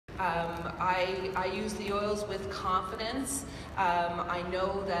I use the oils with confidence. I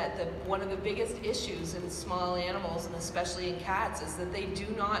know that one of the biggest issues in small animals, and especially in cats, is that they do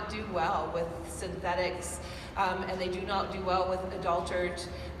not do well with synthetics, and they do not do well with adulterated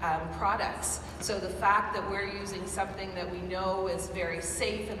products. So the fact that we're using something that we know is very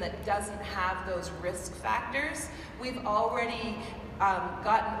safe and that doesn't have those risk factors, we've already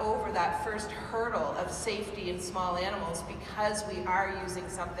gotten over that first hurdle of safety in small animals because we are using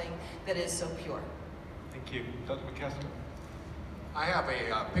something that is so pure. Thank you. Dr. McCaskill. I have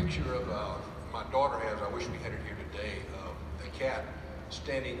a picture of, my daughter has, I wish we had it here today, of a cat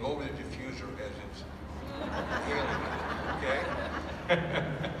standing over the diffuser as it's healing it, okay?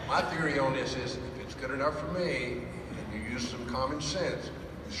 My theory on this is, if it's good enough for me, and you use some common sense,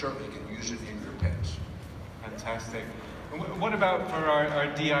 you certainly can use it in your pets. Fantastic. What about for our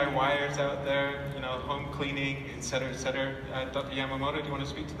DIYers out there, you know, home cleaning, et cetera, Dr. Yamamoto, do you want to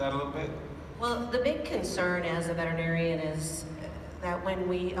speak to that a little bit? Well, the big concern as a veterinarian is that when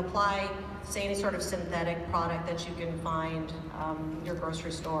we apply, say, any sort of synthetic product that you can find your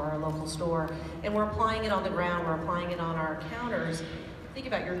grocery store or local store, and we're applying it on the ground, we're applying it on our counters, think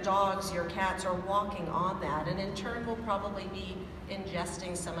about your dogs, your cats are walking on that, and in turn will probably be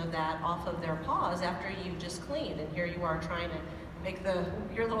ingesting some of that off of their paws after you've just cleaned. And here you are trying to make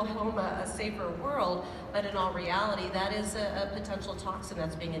your little home a safer world, but in all reality, that is a potential toxin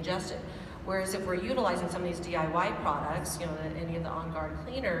that's being ingested. Whereas if we're utilizing some of these DIY products, you know, any of the On Guard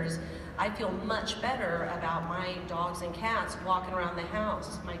cleaners, I feel much better about my dogs and cats walking around the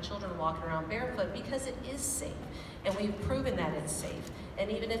house, my children walking around barefoot, because it is safe. And we've proven that it's safe.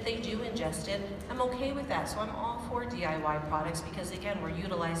 And even if they do ingest it, I'm okay with that. So I'm all for DIY products because, again, we're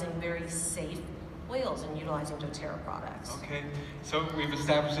utilizing very safe oils and utilizing doTERRA products. Okay, so we've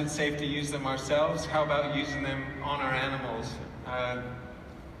established it's safe to use them ourselves. How about using them on our animals?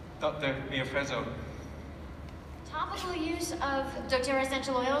 Dr. Miafrezo. Topical use of doTERRA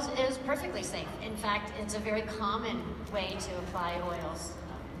essential oils is perfectly safe. In fact, it's a very common way to apply oils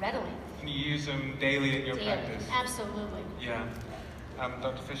readily. Can you use them daily in your practice? Absolutely. Yeah.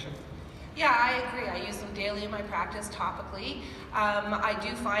 Dr. Fisher? Yeah, I agree. I use them daily in my practice topically. I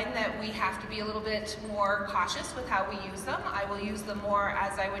do find that we have to be a little bit more cautious with how we use them. I will use them more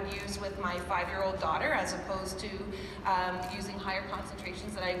as I would use with my 5-year-old daughter, as opposed to using higher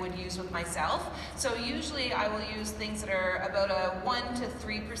concentrations that I would use with myself. So usually I will use things that are about a 1 to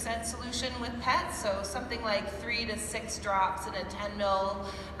 3% solution with pets. So something like 3 to 6 drops in a 10 ml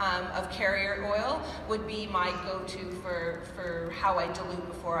of carrier oil would be my go-to for how I dilute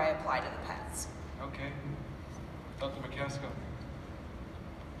before I apply to the pets. Okay. Dr. McCaskill.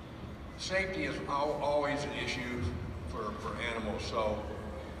 Safety is always an issue for animals, so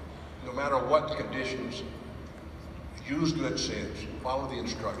no matter what the conditions, use good sense, follow the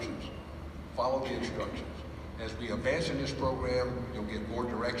instructions. Follow the instructions. As we advance in this program, you'll get more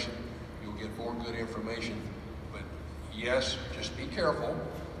direction, you'll get more good information, but yes, just be careful.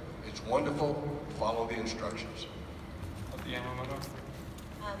 It's wonderful, follow the instructions. Dr. Yamamoto?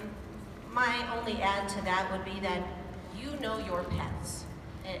 My only add to that would be that you know your pets.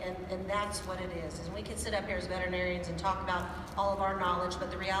 And that's what it is. And we can sit up here as veterinarians and talk about all of our knowledge, but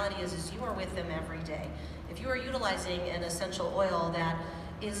the reality is you are with them every day. If you are utilizing an essential oil that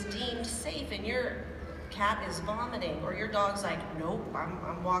is deemed safe and your cat is vomiting or your dog's like, nope,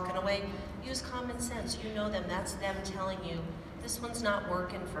 I'm walking away, use common sense. You know them. That's them telling you, this one's not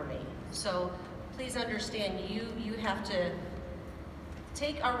working for me. So please understand, you have to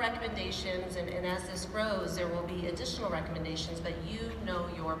take our recommendations, and as this grows, there will be additional recommendations, but you know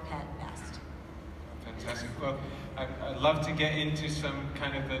your pet best. Fantastic. Well, I'd love to get into some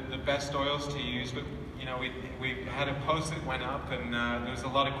kind of the best oils to use, but you know, we had a post that went up, and there was a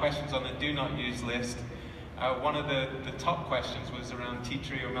lot of questions on the do not use list. One of the top questions was around tea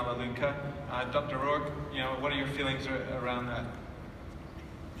tree or melaleuca. Dr. Rourke, you know, what are your feelings around that?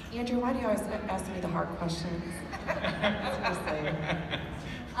 Andrew, why do you always ask me the hard questions?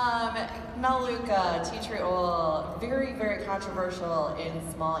 Melaleuca, tea tree oil, very, very controversial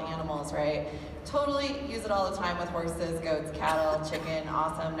in small animals, right? Totally use it all the time with horses, goats, cattle, chicken,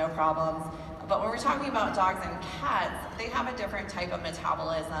 awesome, no problems. But when we're talking about dogs and cats, they have a different type of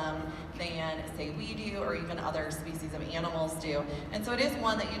metabolism than, say, we do, or even other species of animals do. And so it is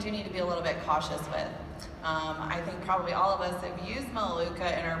one that you do need to be a little bit cautious with. I think probably all of us have used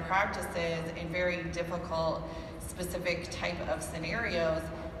melaleuca in our practices in very difficult, specific type of scenarios.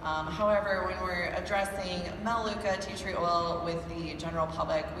 However, when we're addressing melaleuca, tea tree oil with the general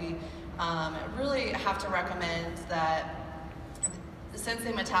public, we really have to recommend that since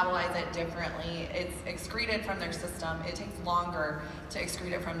they metabolize it differently, it's excreted from their system. It takes longer to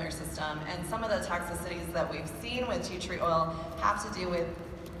excrete it from their system. And some of the toxicities that we've seen with tea tree oil have to do with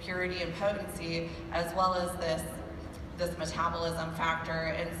purity and potency, as well as this metabolism factor.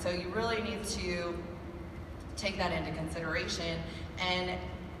 And so you really need to take that into consideration. And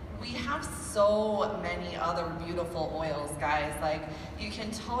we have so many other beautiful oils, guys. Like, you can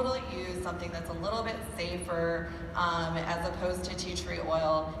totally use something that's a little bit safer as opposed to tea tree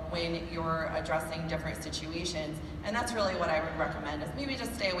oil when you're addressing different situations. And that's really what I would recommend, is maybe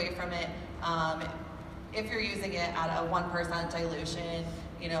just stay away from it. If you're using it at a 1% dilution,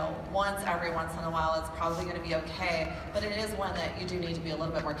 you know, once every once in a while, it's probably going to be okay. But it is one that you do need to be a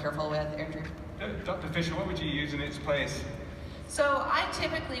little bit more careful with. Andrew? Dr. Fisher, what would you use in its place? So I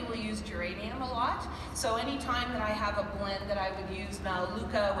typically will use geranium a lot. So anytime that I have a blend that I would use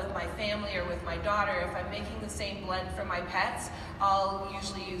Melaleuca with my family or with my daughter, if I'm making the same blend for my pets, I'll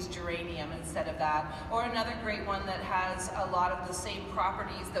usually use geranium instead of that. Or another great one that has a lot of the same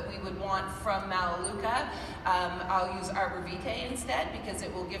properties that we would want from Melaleuca, I'll use Arbor Vitae instead, because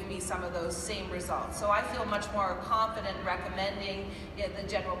it will give me some of those same results. So I feel much more confident recommending the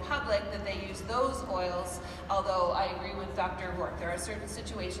general public that they use those oils, although I agree with Dr. Rourke. There are certain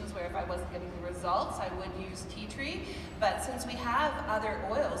situations where if I wasn't getting the results, I would use tea tree. But since we have other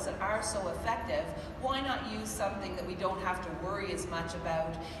oils that are so effective, why not use something that we don't have to worry as much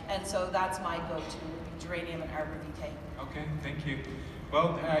about? And so that's my go-to, geranium and Arbor Vitae. Okay, thank you.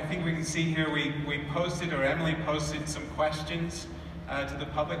 Well, I think we can see here we posted, or Emily posted, some questions to the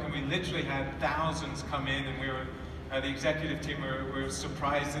public, and we literally had thousands come in, and we were, the executive team were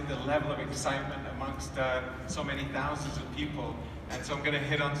surprised at the level of excitement amongst so many thousands of people. And so I'm going to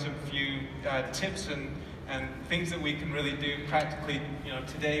hit on some few tips and things that we can really do practically, you know,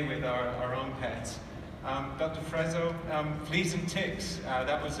 today with our own pets. Dr. Frezzo, fleas and ticks,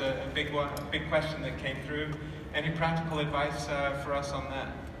 that was a big one, a big question that came through. Any practical advice for us on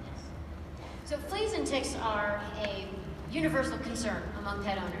that? So fleas and ticks are a universal concern among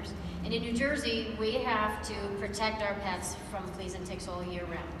pet owners. And in New Jersey, we have to protect our pets from fleas and ticks all year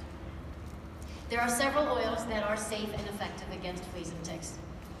round. There are several oils that are safe and effective against fleas and ticks.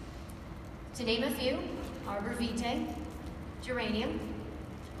 To name a few, Arbor Vitae, geranium,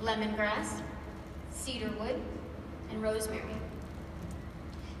 lemongrass, cedarwood, and rosemary.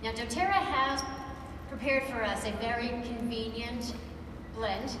 Now, dōTERRA has prepared for us a very convenient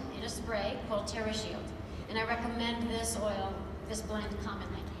blend in a spray called Terra Shield. And I recommend this oil, this blend,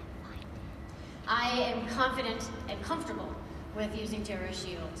 commonly. I am confident and comfortable with using Terra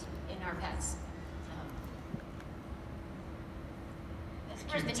Shield in our pets. As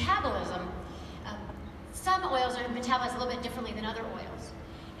far as metabolism, some oils are metabolized a little bit differently than other oils.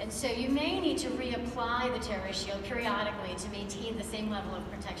 And so you may need to reapply the Terra Shield periodically to maintain the same level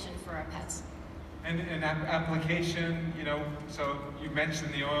of protection for our pets. And application, you know, so you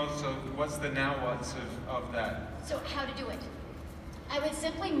mentioned the oil, so what's the now what's of that? So how to do it? I would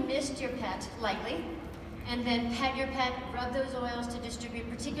simply mist your pet lightly, and then pet your pet, rub those oils to distribute,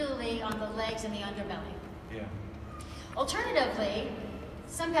 particularly on the legs and the underbelly. Yeah. Alternatively,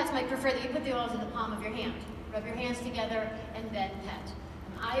 some pets might prefer that you put the oils in the palm of your hand. Rub your hands together and then pet.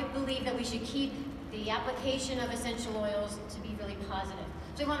 I believe that we should keep the application of essential oils to be really positive.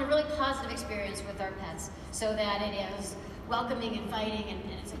 So we want a really positive experience with our pets so that it is welcoming, inviting, and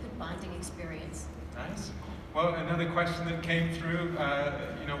it's a good bonding experience. Nice. Well, another question that came through,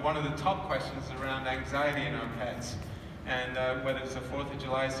 you know, one of the top questions is around anxiety in our pets. And whether it's a 4th of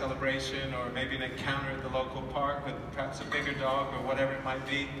July celebration or maybe an encounter at the local park with perhaps a bigger dog or whatever it might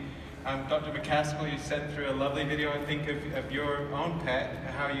be. Dr. McCaskill, you sent through a lovely video, I think, of your own pet,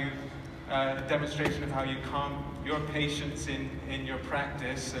 how you, a demonstration of how you calm your patients in your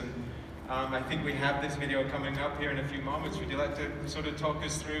practice. And I think we have this video coming up here in a few moments. Would you like to sort of talk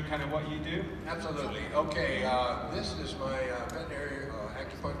us through kind of what you do? Absolutely. Okay, this is my veterinary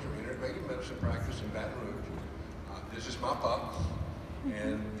acupuncture integrative medicine practice in Baton Rouge. This is my pup,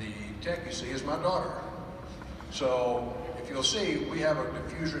 and the tech you see is my daughter. So if you'll see, we have a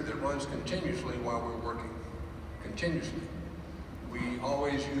diffuser that runs continuously while we're working, continuously. We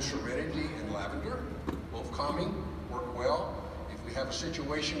always use Serenity and Lavender, both calming, work well. If we have a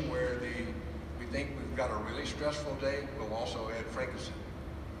situation where we think we've got a really stressful day, we'll also add frankincense.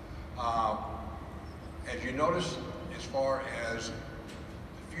 As you notice, as far as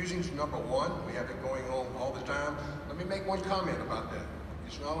diffusing's #1, we have it going on all the time. Let me make one comment about that.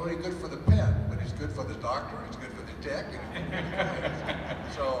 It's not only good for the pet, but it's good for the doctor, it's good for the tech,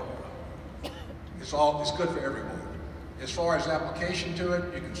 and so it's good for everyone. As far as application to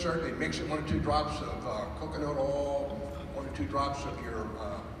it, you can certainly mix it 1 or 2 drops of coconut oil, 1 or or 2 drops of your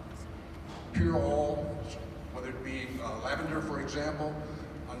pure oil, whether it be lavender, for example.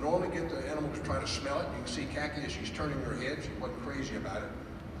 I normally get the animal to try to smell it. You can see Khaki as she's turning her head. She wasn't crazy about it.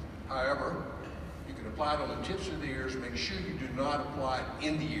 However, you can apply it on the tips of the ears. Make sure you do not apply it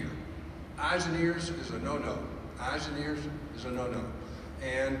in the ear. Eyes and ears is a no-no. Eyes and ears is a no-no.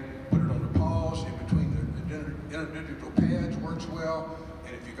 And put it on the paws, in between the interdigital pads works well.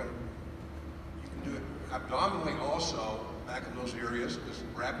 And if you're gonna, you can do it abdominally also, back in those areas, because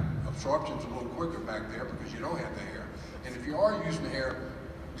rapid absorption's a little quicker back there because you don't have the hair. And if you are using the hair,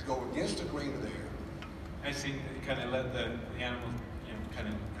 to go against the grain of the hair. I see, kind of let the animal, you know, kind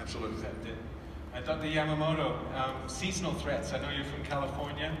of absolutely. Dr. Yamamoto, seasonal threats. I know you're from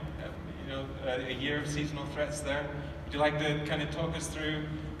California. You know, a year of seasonal threats there. Would you like to kind of talk us through?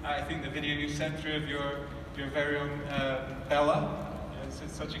 I think the video you sent through of your very own Bella.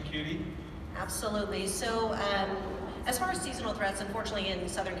 It's such a cutie. Absolutely. So, as far as seasonal threats, unfortunately in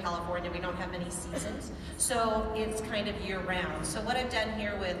Southern California we don't have many seasons, so it's kind of year-round. So what I've done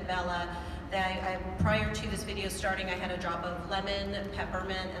here with Bella, prior to this video starting, I had a drop of lemon,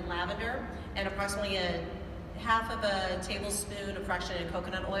 peppermint, and lavender, and approximately half of a tablespoon of fractionated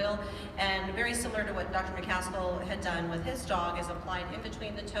coconut oil. And very similar to what Dr. McCaskill had done with his dog, is applied in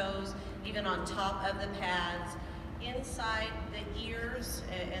between the toes, even on top of the pads, inside the ears,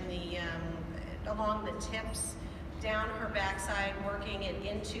 and along the tips, down her backside, working it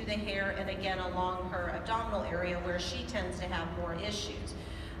into the hair, and again along her abdominal area where she tends to have more issues.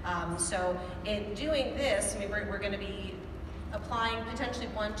 So in doing this, I mean, we're going to be applying potentially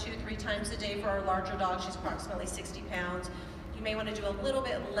 1, 2, 3 times a day for our larger dog. She's approximately 60 pounds. You may want to do a little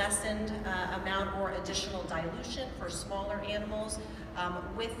bit lessened amount or additional dilution for smaller animals.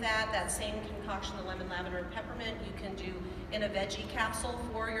 With that same concoction, the lemon, lavender, and peppermint, you can do in a veggie capsule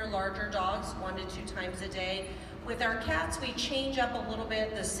for your larger dogs 1 to 2 times a day. With our cats, we change up a little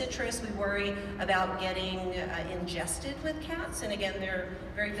bit. The citrus, we worry about getting ingested with cats. And again, they're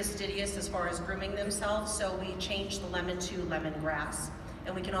very fastidious as far as grooming themselves, so we change the lemon to lemongrass.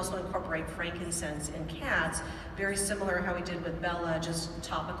 And we can also incorporate frankincense in cats, very similar to how we did with Bella, just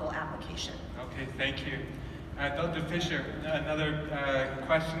topical application. Okay, thank you. Dr. Fisher, another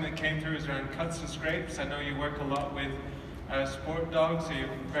question that came through is around cuts and scrapes. I know you work a lot with sport dogs, so you're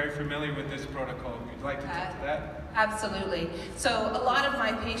very familiar with this protocol. Would you like to talk to that? Absolutely. So a lot of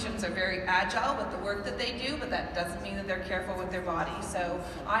my patients are very agile with the work that they do, but that doesn't mean that they're careful with their body. So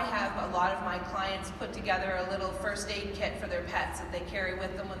I have a lot of my clients put together a little first aid kit for their pets that they carry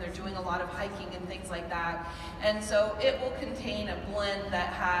with them when they're doing a lot of hiking and things like that. And so it will contain a blend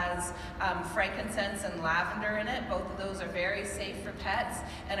that has frankincense and lavender in it. Both of those are very safe for pets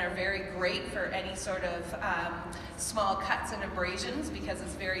and are very great for any sort of small cuts and abrasions because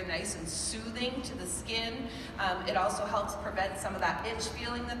it's very nice and soothing to the skin. It also helps prevent some of that itch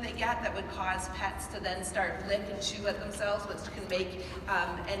feeling that they get that would cause pets to then start lick and chew at themselves, which can make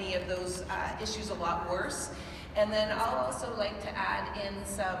any of those issues a lot worse. And then I'll also like to add in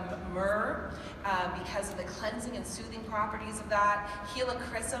some myrrh because of the cleansing and soothing properties of that.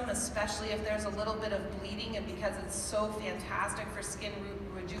 Helichrysum, especially if there's a little bit of bleeding, and because it's so fantastic for skin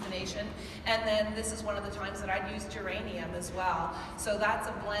rejuvenation. And then this is one of the times that I'd use geranium as well. So that's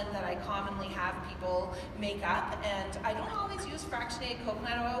a blend that I commonly have people make up. And I don't always use fractionated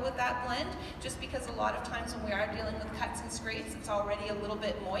coconut oil with that blend, just because a lot of times when we are dealing with cuts and scrapes, it's already a little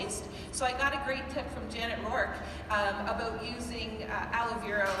bit moist. So I got a great tip from Janet Rourke about using aloe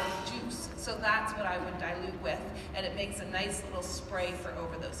vera juice. So that's what I would dilute with, and it makes a nice little spray for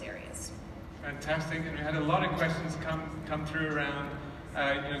over those areas. Fantastic, and we had a lot of questions come through around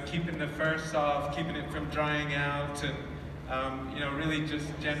you know, keeping the fur soft, keeping it from drying out, and you know, really just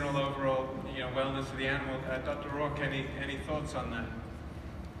general overall, you know, wellness of the animal. Dr. Rourke, any thoughts on that?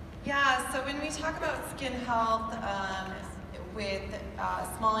 Yeah, so when we talk about skin health with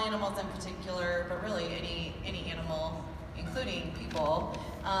small animals in particular, but really any animal, including people,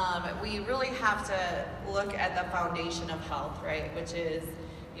 we really have to look at the foundation of health, right? Which is,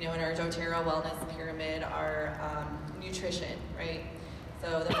 you know, in our dōTERRA wellness pyramid, our nutrition, right?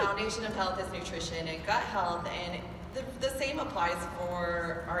 So the foundation of health is nutrition and gut health, and the same applies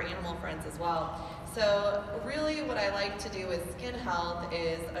for our animal friends as well. So really what I like to do with skin health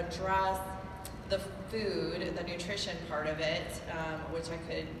is address the food, the nutrition part of it, which I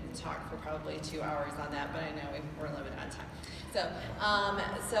could talk for probably 2 hours on that, but I know we're limited on time.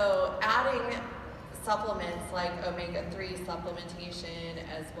 So adding supplements like omega-3 supplementation,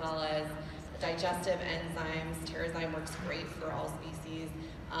 as well as digestive enzymes, Terrazyme works great for all species,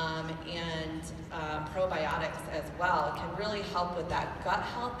 and probiotics as well, can really help with that gut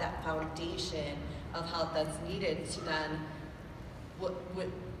health, that foundation of health that's needed to then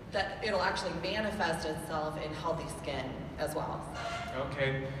that it'll actually manifest itself in healthy skin as well.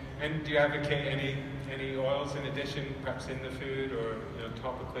 Okay. And do you advocate any oils in addition, perhaps in the food or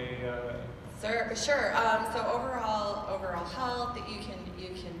topically? Sure. So overall health, you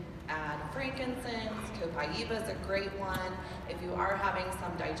can add frankincense. Copaiba is a great one. If you are having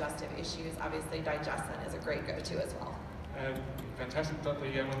some digestive issues, obviously digestin is a great go-to as well. Fantastic. Dr.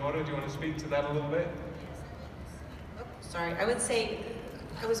 Yamamoto, do you want to speak to that a little bit? Sorry, I would say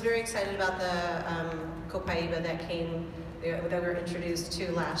I was very excited about the Copaiba that were introduced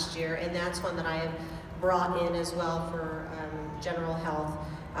to last year, and that's one that I have brought in as well for general health,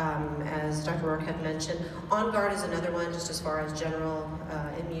 as Dr. Rourke had mentioned. On Guard is another one, just as far as general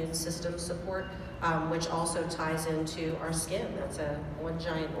immune system support, which also ties into our skin. That's one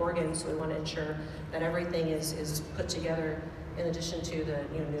giant organ, so we want to ensure that everything is put together in addition to the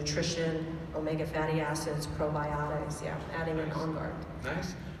nutrition, omega fatty acids, probiotics, adding in On Guard.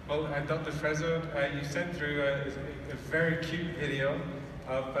 Nice. Well, Dr. Frezzo, you sent through a very cute video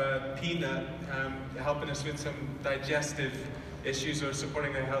of Peanut helping us with some digestive issues or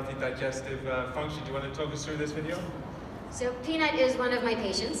supporting a healthy digestive function. Do you want to talk us through this video? So Peanut is one of my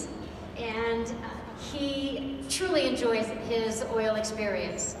patients, and he truly enjoys his oil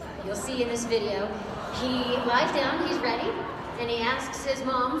experience. You'll see in this video, he lies down, he's ready, and he asks his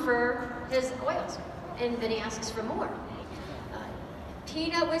mom for his oils, and then he asks for more.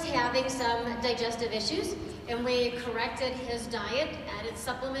 Peanut was having some digestive issues, and we corrected his diet, added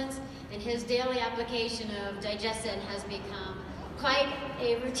supplements, and his daily application of digestin has become quite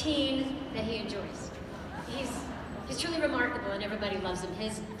a routine that he enjoys. He's truly remarkable, and everybody loves him.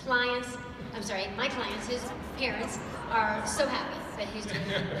 My clients, his parents, are so happy that he's doing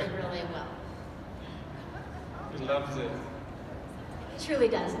really well. He loves it. He truly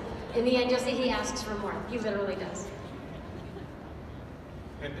does. In the end, you'll see he asks for more. He literally does.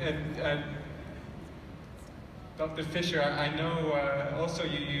 And Dr. Fisher, I know also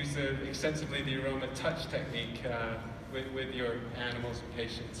you use extensively the aroma touch technique with your animals and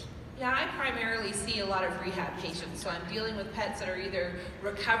patients. Yeah, I primarily see a lot of rehab patients, so I'm dealing with pets that are either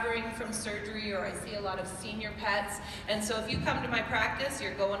recovering from surgery, or I see a lot of senior pets, and so if you come to my practice,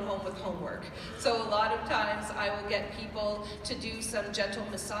 you're going home with homework. So a lot of times I will get people to do some gentle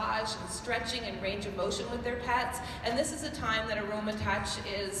massage and stretching and range of motion with their pets, and this is a time that Aroma Touch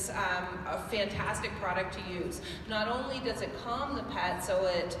is a fantastic product to use. Not only does it calm the pet, so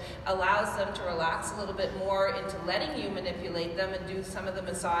it allows them to relax a little bit more into letting you manipulate them and do some of the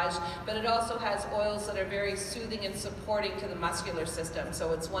massage, but it also has oils that are very soothing and supporting to the muscular system.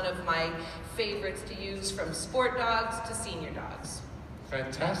 So it's one of my favorites to use, from sport dogs to senior dogs.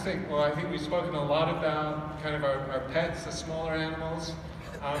 Fantastic. Well, I think we've spoken a lot about kind of our pets, the smaller animals.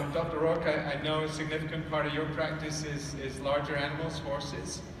 Dr. Rourke, I know a significant part of your practice is larger animals,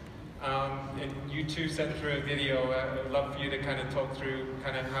 horses. And you two sent through a video. I'd love for you to kind of talk through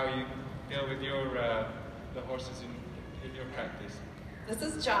kind of how you deal with the horses in your practice. This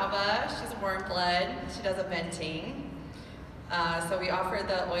is Java. She's a warm blood. She does a venting. So we offer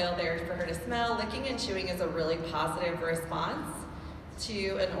the oil there for her to smell. Licking and chewing is a really positive response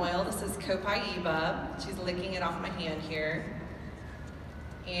to an oil. This is Copaiba. She's licking it off my hand here.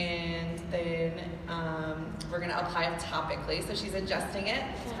 And then we're going to apply it topically. So she's ingesting it.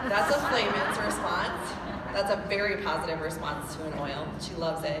 That's a Flamin's response. That's a very positive response to an oil. She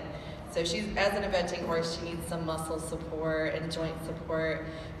loves it. So as an eventing horse, she needs some muscle support and joint support.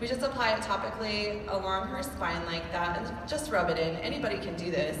 We just apply it topically along her spine like that and just rub it in. Anybody can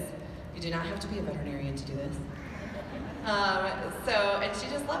do this. You do not have to be a veterinarian to do this. And she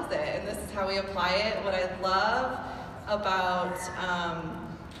just loves it, and this is how we apply it. What I love about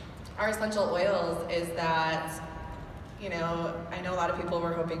our essential oils is that, I know a lot of people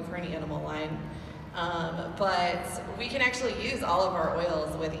were hoping for an animal line. But we can actually use all of our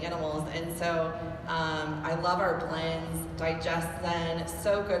oils with animals, and so I love our blends. Digestin,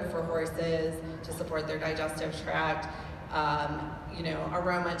 so good for horses to support their digestive tract.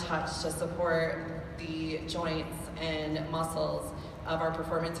 Aroma Touch to support the joints and muscles of our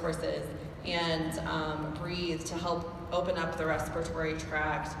performance horses, and Breathe to help open up the respiratory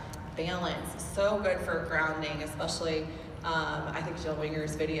tract. Balance, so good for grounding, especially. I think Jill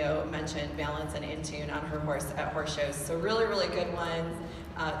Winger's video mentioned Balance and Intune on her horse at horse shows. So really, really good ones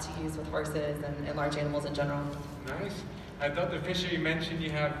to use with horses and large animals in general. Nice. Dr. Fisher, you mentioned you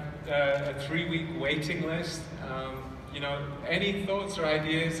have a 3-week waiting list. Any thoughts or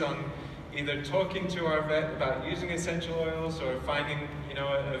ideas on either talking to our vet about using essential oils or finding,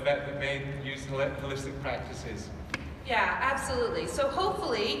 a vet that may use holistic practices? Yeah, absolutely. So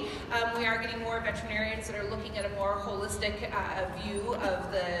hopefully we are getting more veterinarians that are looking at a more holistic view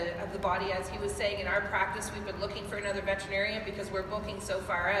of the body. As he was saying, in our practice we've been looking for another veterinarian because we're booking so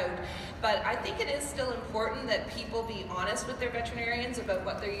far out. But I think it is still important that people be honest with their veterinarians about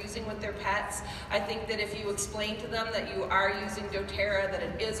what they're using with their pets. I think that if you explain to them that you are using dōTERRA, that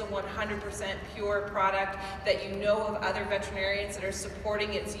it is a 100% pure product, that you know of other veterinarians that are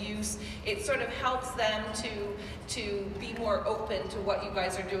supporting its use, it sort of helps them to be more open to what you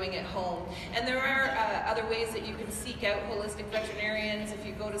guys are doing at home. And there are other ways that you can seek out holistic veterinarians. If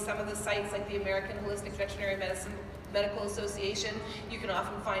you go to some of the sites like the American Holistic Veterinary Medical Association, you can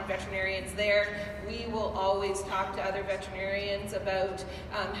often find veterinarians there. We will always talk to other veterinarians about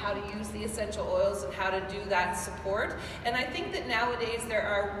how to use the essential oils and how to do that support. And I think that nowadays there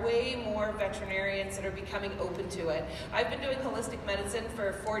are way more veterinarians that are becoming open to it. I've been doing holistic medicine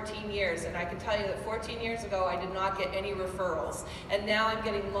for 14 years, and I can tell you that 14 years ago I did not get any referrals. And now I'm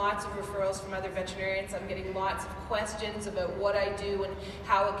getting lots of referrals from other veterinarians. I'm getting lots of questions about what I do and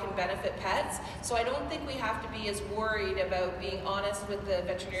how it can benefit pets. So I don't think we have to be as worried about being honest with the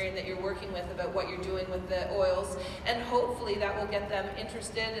veterinarian that you're working with about what you're doing with the oils, and hopefully that will get them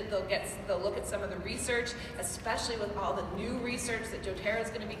interested. They'll look at some of the research, especially with all the new research that dōTERRA is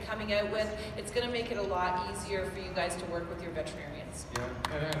going to be coming out with. It's going to make it a lot easier for you guys to work with your veterinarians.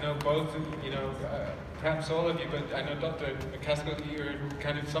 Yeah, and I know both, perhaps all of you, but I know Dr. McCaskill, you're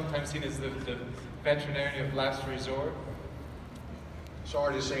kind of sometimes seen as the veterinarian of last resort.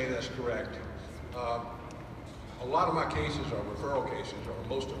 Sorry to say that's correct. A lot of my cases are referral cases, or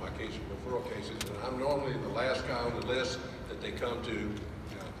most of my cases are referral cases, and I'm normally the last guy on the list that they come to.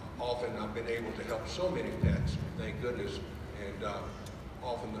 Often I've been able to help so many pets, thank goodness, and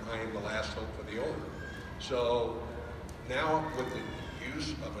often I am the last hope for the owner. So now with the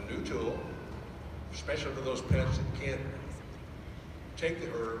use of a new tool, especially for those pets that can't take the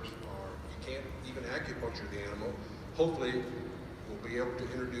herbs or you can't even acupuncture the animal, hopefully we'll be able to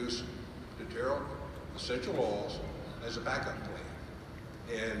introduce dōTERRA essential oils as a backup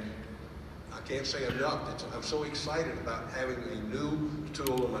plan. And I can't say enough, I'm so excited about having a new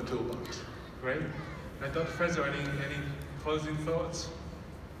tool in my toolbox. Great. Now, Dr. Frezzo, any closing thoughts?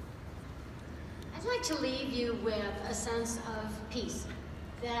 I'd like to leave you with a sense of peace,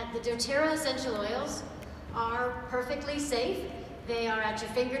 that the dōTERRA essential oils are perfectly safe. They are at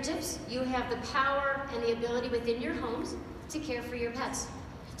your fingertips. You have the power and the ability within your homes to care for your pets,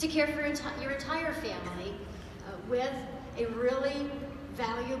 to care for your entire family with a really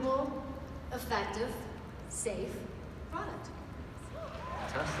valuable, effective, safe product.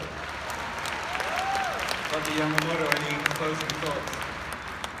 Fantastic. Dr. Yamamoto, any closing thoughts?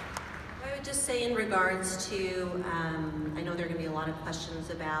 I would just say in regards to, I know there are going to be a lot of questions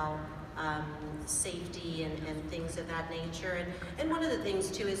about safety and things of that nature. And one of the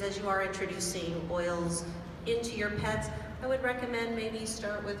things too is as you are introducing oils into your pets, I would recommend maybe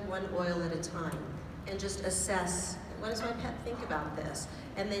start with one oil at a time and just assess, what does my pet think about this?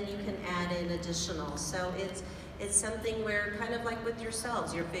 And then you can add in additional. So it's something where, kind of like with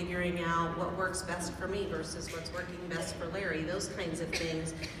yourselves, you're figuring out what works best for me versus what's working best for Larry, those kinds of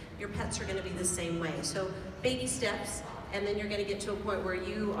things. Your pets are going to be the same way. So baby steps, and then you're going to get to a point where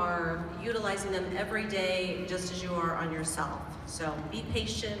you are utilizing them every day just as you are on yourself. So be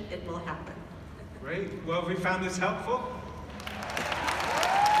patient, it will happen. Great. Well, we found this helpful.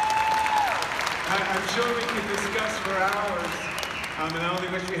 I'm sure we could discuss for hours, and I only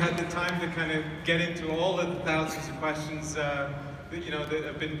wish we had the time to kind of get into all of the thousands of questions that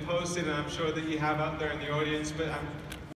have been posted, and I'm sure that you have out there in the audience. But